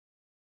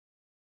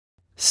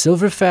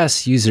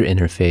SilverFast's user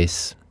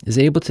interface is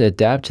able to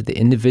adapt to the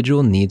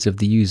individual needs of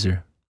the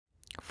user.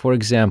 For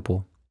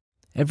example,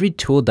 every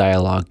tool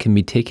dialog can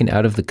be taken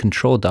out of the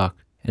control dock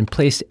and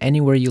placed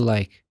anywhere you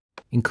like,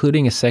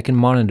 including a second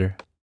monitor.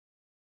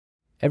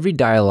 Every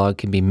dialog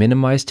can be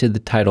minimized to the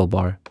title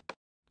bar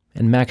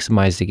and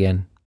maximized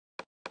again.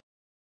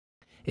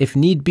 If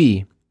need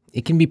be,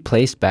 it can be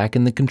placed back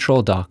in the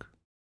control dock.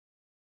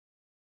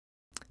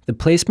 The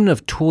placement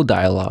of tool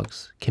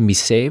dialogs can be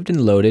saved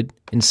and loaded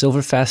in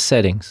SilverFast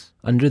settings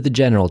under the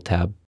General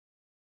tab.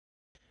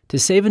 To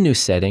save a new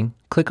setting,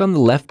 click on the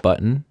left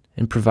button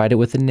and provide it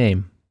with a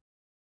name.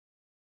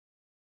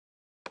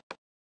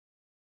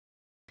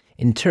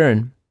 In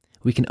turn,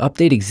 we can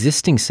update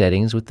existing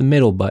settings with the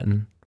middle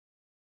button.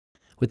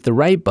 With the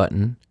right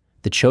button,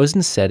 the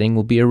chosen setting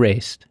will be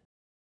erased.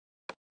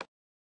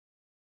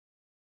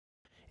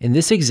 In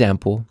this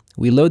example,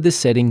 we load the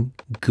setting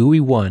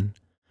GUI 1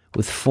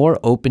 with 4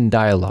 open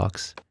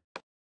dialogs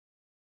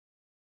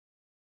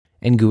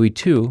and GUI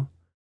 2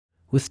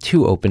 with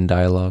 2 open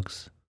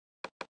dialogs.